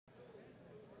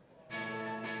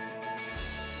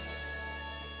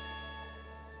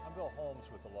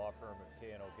with the law firm of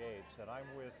K&O Gates, and I'm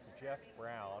with Geoff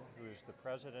Brown, who is the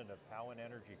president of Powin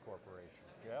Energy Corporation.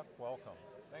 Geoff, welcome.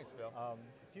 Thanks, Bill. A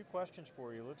few questions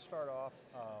for you. Let's start off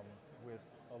with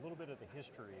a little bit of the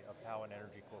history of Powin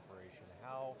Energy Corporation.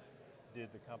 How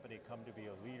did the company come to be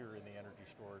a leader in the energy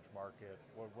storage market?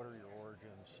 What are your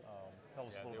origins? Tell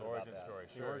us a little bit about that. Story.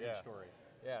 The Sure, origin story.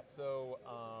 Yeah, so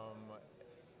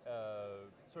it's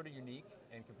sort of unique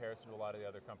in comparison to a lot of the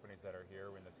other companies that are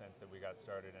here in the sense that we got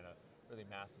started in a really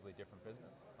massively different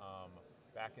business.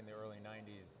 Back in the early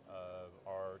 90s,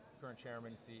 our current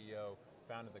chairman, CEO,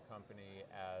 founded the company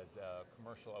as a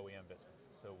commercial OEM business.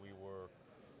 So we were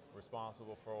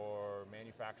responsible for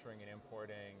manufacturing and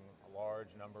importing a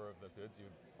large number of the goods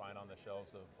you'd find on the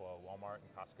shelves of Walmart and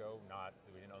Costco.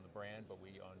 We didn't own the brand, but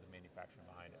we owned the manufacturing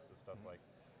behind it. So stuff like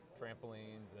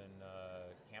trampolines and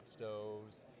camp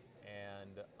stoves,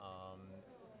 and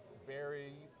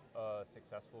very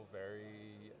successful,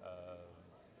 very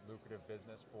lucrative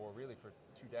business for 2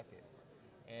 decades.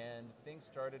 And things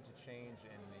started to change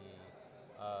in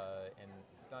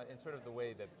sort of the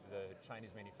way that the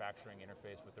Chinese manufacturing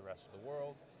interfaced with the rest of the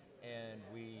world, and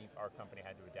our company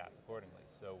had to adapt accordingly.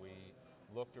 So we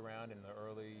looked around in the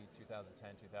early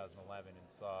 2010, 2011 and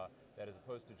saw that as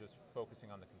opposed to just focusing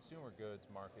on the consumer goods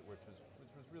market, which was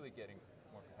really getting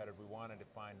more competitive, we wanted to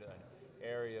find an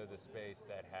area of the space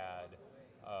that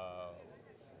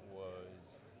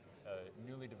was a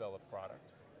newly developed product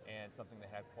and something that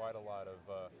had quite a lot of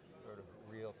sort of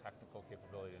real technical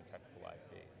capability and technical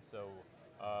IP. And so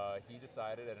he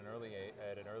decided at an early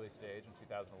stage in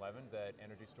 2011 that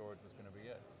energy storage was going to be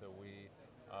it. So we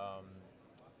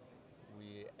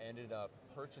ended up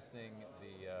purchasing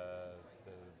the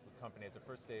company. As a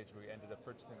first stage, we ended up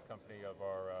purchasing the company of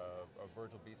of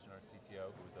Virgil Beeston, our CTO,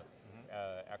 who was a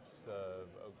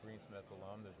ex-Greensmith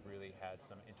alum that really had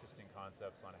some interesting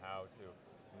concepts on how to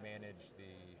manage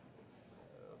the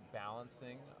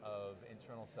balancing of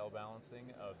internal cell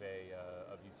balancing of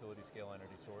utility scale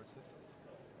energy storage systems.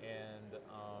 And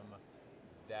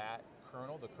that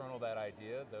kernel, that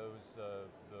idea, that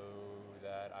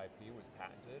IP was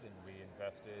patented, and we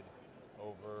invested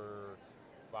over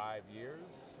 5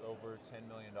 years, over $10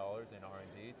 million in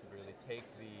R&D to really take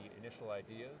the initial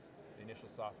ideas, the initial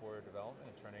software development,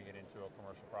 and turning it into a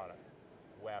commercial product.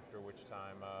 After which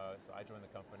time, so I joined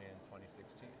the company in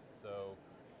 2016. So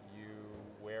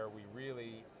where we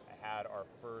really had our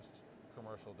first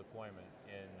commercial deployment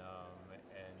in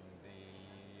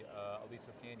the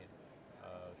Aliso Canyon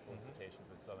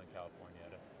solicitations in Southern California.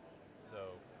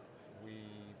 So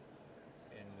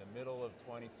in the middle of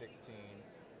 2016,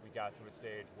 we got to a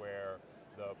stage where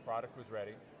the product was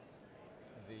ready,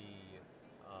 the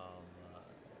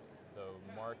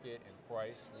market and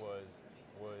price was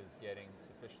getting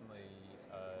sufficiently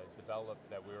developed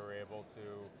that we were able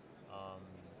to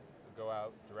go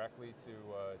out directly to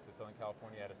Southern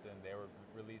California Edison. They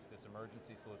released this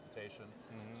emergency solicitation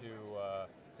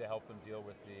to help them deal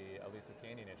with the Aliso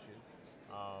Canyon issues,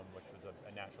 which was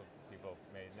a natural, people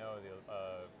may know,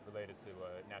 related to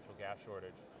a natural gas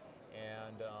shortage.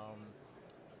 And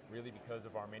really because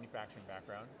of our manufacturing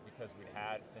background, because we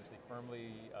had essentially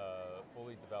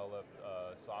fully developed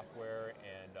software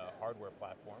and hardware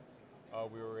platform,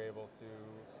 we were able to,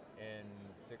 in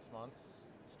 6 months,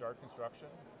 start construction,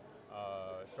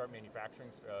 start manufacturing,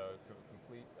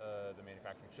 complete the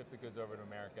manufacturing, ship the goods over to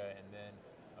America, and then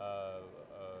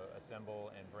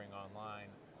assemble and bring online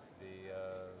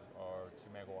our 2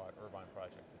 megawatt Irvine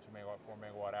project. So 2 megawatt, 4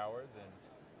 megawatt hours in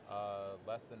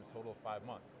less than a total of 5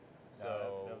 months.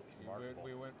 So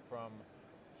we went from,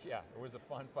 it was a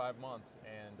fun 5 months,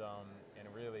 and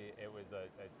really it was a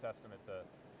testament to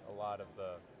a lot of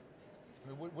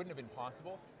it wouldn't have been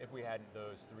possible if we hadn't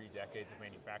those 3 decades of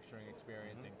manufacturing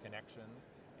experience and connections,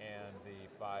 and the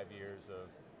 5 years of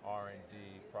R&D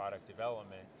product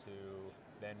development to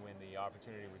then, when the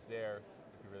opportunity was there,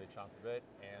 we could really chomp the bit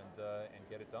and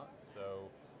get it done.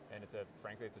 So, and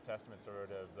frankly, it's a testament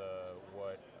sort of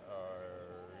what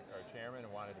our chairman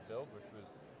wanted to build, which was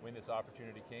when this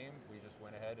opportunity came, we just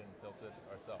went ahead and built it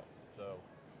ourselves. So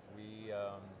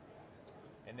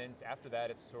and then after that,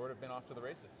 it's sort of been off to the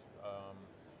races.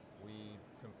 We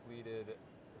completed,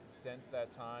 since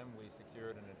that time, we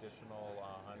secured an additional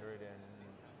 130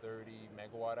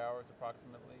 megawatt hours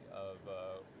approximately of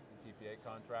PPA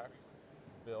contracts,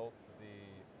 built the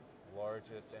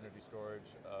largest energy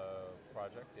storage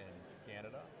project in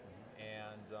Canada,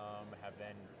 and have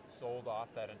then sold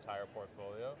off that entire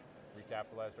portfolio,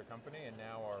 recapitalized our company, and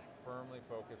now are firmly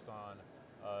focused on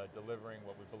delivering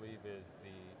what we believe is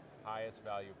the highest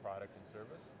value product and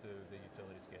service to the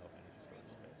utility scale energy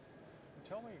storage space.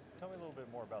 tell me a little bit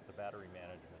more about the battery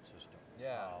management system.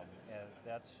 Yeah. And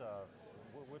that's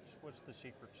what's the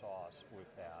secret sauce with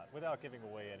that? Without giving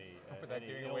away any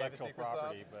intellectual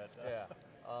property, sauce? but Yeah.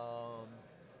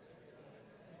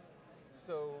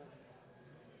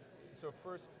 So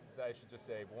first, I should just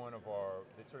say one of our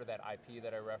sort of that IP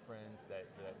that I referenced that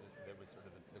was sort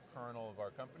of the kernel of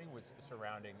our company was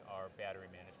surrounding our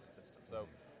battery management system. So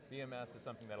BMS is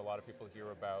something that a lot of people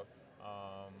hear about.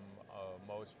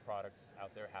 Most products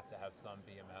out there have to have some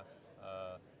BMS.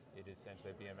 It is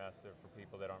essentially a BMS for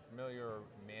people that aren't familiar,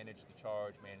 manage the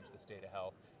charge, manage the state of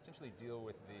health, essentially deal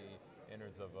with the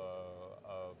innards of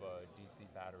a DC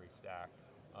battery stack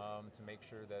to make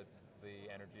sure that the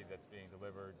energy that's being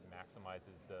delivered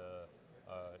maximizes the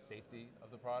safety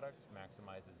of the product,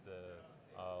 maximizes the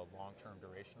long-term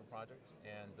duration of the project,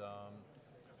 and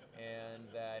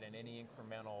that in any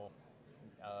incremental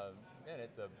minute,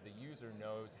 the user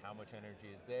knows how much energy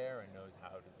is there and knows how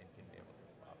to and can be able to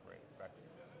operate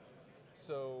effectively.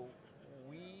 So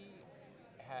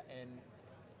and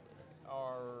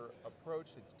our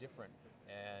approach that's different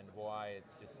and why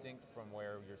it's distinct from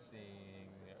where you're seeing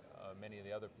many of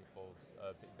the other people's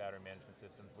battery management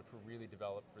systems, which were really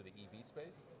developed for the EV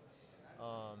space.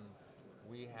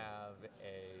 We have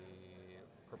a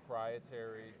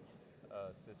proprietary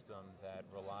system that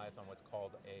relies on what's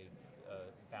called a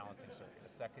balancing circuit, a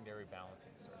secondary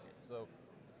balancing circuit. So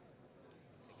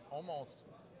almost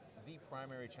the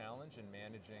primary challenge in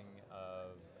managing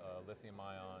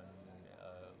lithium-ion,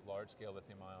 large-scale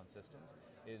lithium-ion systems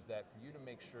is that for you to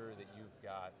make sure that you've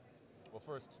got, well,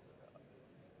 first,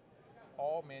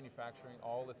 all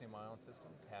lithium-ion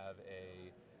systems have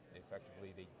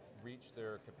effectively they reach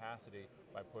their capacity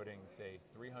by putting, say,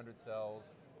 300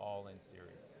 cells all in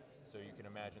series. So you can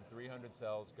imagine 300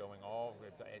 cells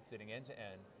sitting end to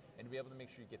end, and to be able to make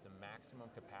sure you get the maximum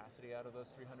capacity out of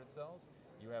those 300 cells,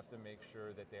 you have to make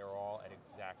sure that they are all at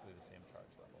exactly the same charge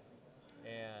level.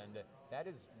 And that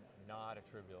is not a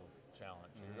trivial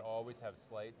challenge. You always have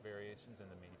slight variations in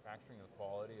the manufacturing and the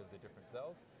quality of the different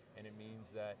cells, and it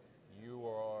means that you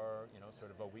are,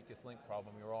 sort of a weakest link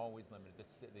problem. You're always limited.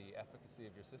 The efficacy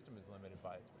of your system is limited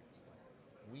by its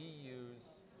weakest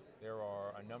link. There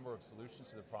are a number of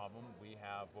solutions to the problem. We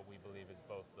have what we believe is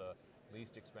both the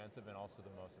least expensive and also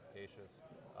the most efficacious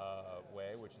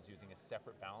way, which is using a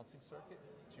separate balancing circuit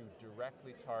to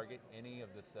directly target any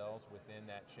of the cells within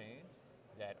that chain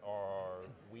that are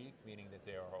weak, meaning that if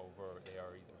they're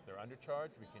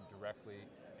undercharged, we can directly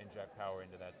inject power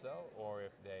into that cell, or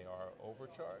if they are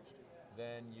overcharged,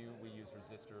 then we use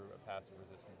passive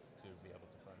resistance to be able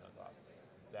to burn those off.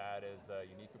 That is a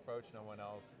unique approach. No one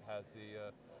else has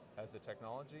the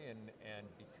technology, and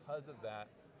because of that,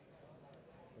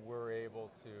 we're able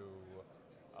to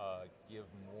give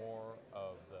more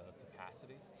of the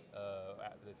capacity,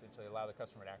 essentially allow the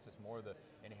customer to access more of the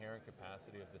inherent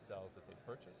capacity of the cells that they've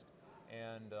purchased,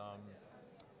 and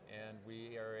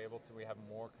we have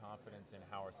more confidence in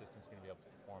how our system's going to be able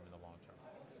to perform in the long term.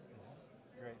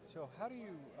 Great. So how do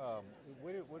you,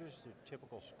 what is the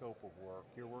typical scope of work?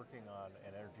 You're working on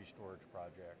an energy storage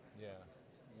project. Yeah.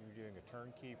 You're doing a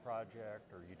turnkey project,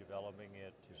 or are you developing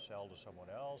it to sell to someone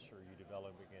else, or are you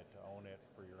developing it to own it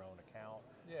for your own account?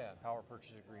 Yeah. Power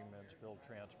purchase agreements, build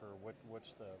transfer,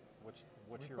 what's your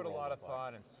We put a lot of like?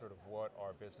 thought into sort of what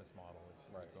our business model is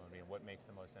Right. going to be and what makes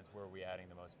the most sense, where are we adding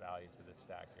the most value to this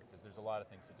stack here, because there's a lot of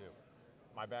things to do.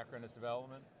 My background is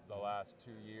development. The last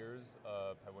 2 years,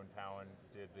 when Powin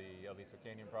did the Aliso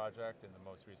Canyon project and the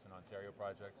most recent Ontario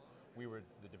project, we were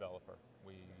the developer.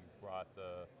 We brought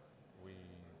the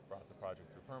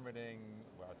project through permitting,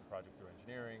 brought the project through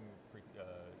engineering,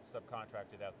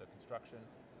 subcontracted out the construction,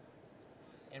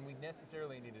 and we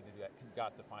necessarily needed to do that.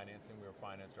 Got the financing. We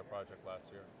financed our project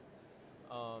last year.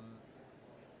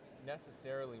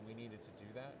 Necessarily, we needed to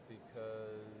do that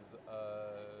because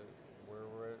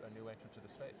we're a new entrant to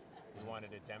the space. We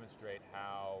wanted to demonstrate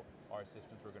how our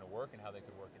systems were going to work and how they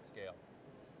could work at scale.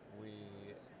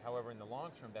 However, in the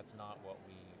long term, that's not where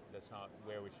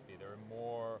we should be. There are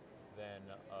more than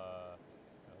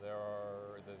the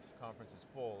conference is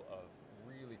full of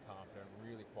really competent,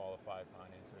 really qualified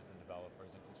financiers and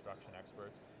developers and construction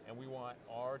experts, and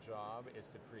our job is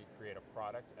to create a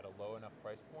product at a low enough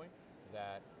price point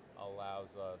that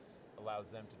allows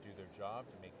them to do their job,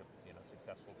 to make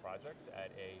successful projects at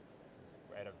a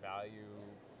value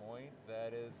point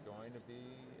that is going to be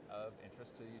of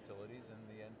interest to utilities and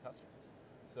the end customers.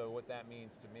 So what that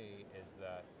means to me is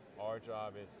that our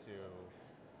job is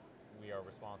we are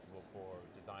responsible for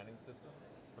designing the system,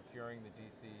 procuring the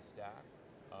DC stack,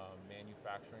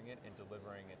 manufacturing it, and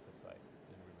delivering it to site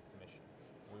with commissioning.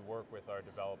 We work with our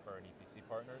developer and EPC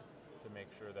partners to make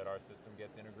sure that our system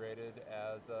gets integrated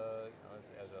as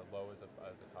as low as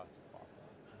a cost as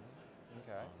possible.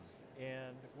 Okay.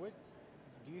 And what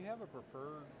do you have a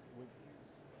preferred?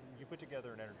 You put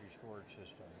together an energy storage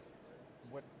system.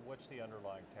 What's the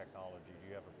underlying technology? Do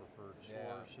you have a preferred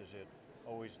source? Is it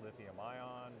always lithium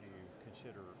ion? Do you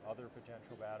consider other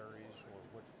potential batteries, or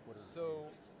what are So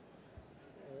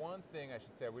one thing I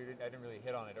should say, I didn't really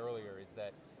hit on it earlier, is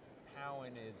that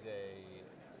Powin is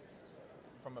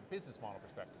from a business model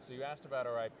perspective. So you asked about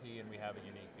our IP, and we have a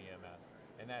unique BMS,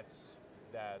 and that's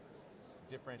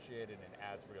differentiated and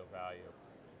adds real value.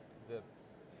 The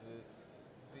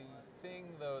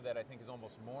thing, though, that I think is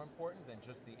almost more important than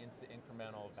just the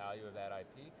incremental value of that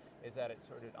IP is that it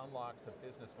sort of unlocks a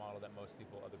business model that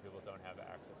other people don't have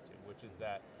access to, which is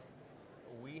that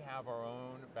we have our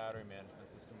own battery management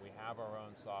system, we have our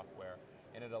own software,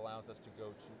 and it allows us to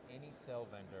go to any cell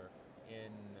vendor in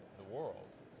the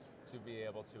world to be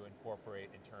able to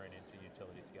incorporate and turn into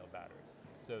utility scale batteries.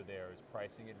 So there's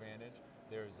pricing advantage,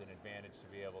 there's an advantage to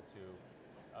be able to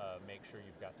make sure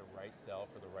you've got the right cell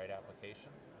for the right application.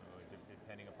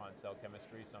 Depending upon cell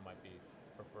chemistry, some might be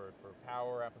preferred for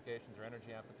power applications or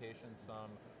energy applications, some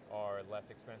are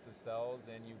less expensive cells,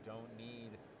 and you don't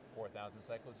need 4,000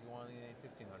 cycles, you only need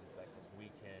 1,500 cycles. We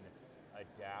can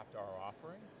adapt our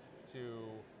offering to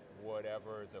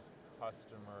whatever the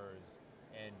customer's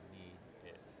end need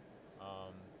is.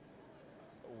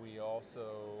 We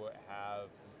also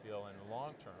feel in the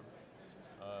long term,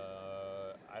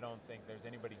 I don't think there's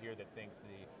anybody here that thinks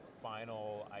the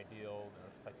final ideal,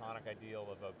 platonic ideal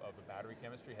of a battery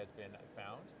chemistry has been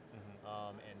found,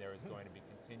 and there is going to be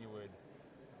continued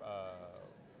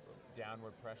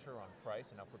downward pressure on price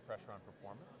and upward pressure on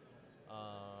performance.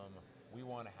 We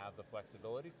want to have the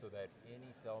flexibility so that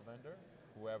any cell vendor,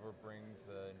 whoever brings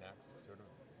the next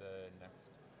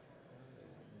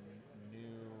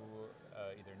new,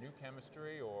 either new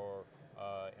chemistry or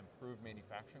improved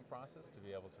manufacturing process to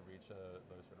be able to reach a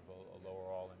lower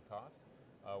all-in cost,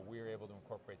 we're able to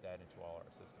incorporate that into all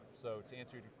our systems. So to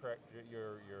answer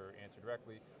your answer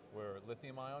directly, we're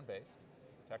lithium-ion based.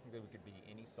 Technically, we could be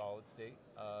any solid-state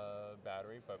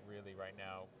battery, but really right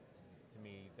now, to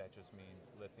me, that just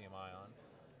means lithium-ion.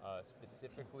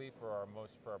 Specifically for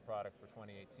our product for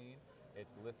 2018,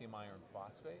 it's lithium iron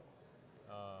phosphate,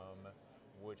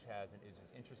 which is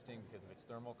just interesting because of its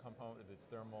thermal component. Its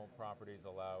thermal properties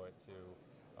allow it to.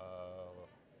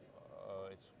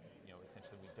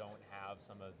 Essentially, we don't have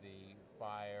some of the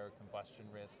fire combustion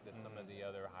risk that some of the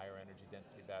other higher energy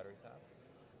density batteries have.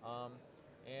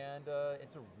 And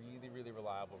it's a really, really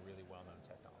reliable, really well-known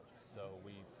technology. So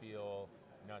we feel,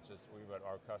 not just we, but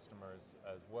our customers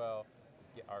as well,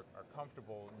 are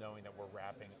comfortable knowing that we're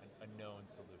wrapping a known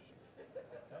solution.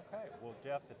 Okay, well,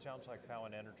 Geoff, it sounds like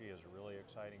Powin Energy has a really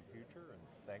exciting future, and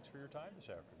thanks for your time this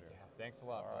afternoon. Yeah, thanks a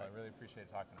lot, Paul. Right. I really appreciate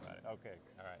talking about it. Okay,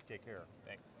 all right. Take care.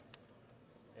 Thanks.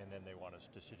 And then they want us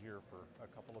to sit here for a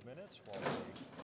couple of minutes while we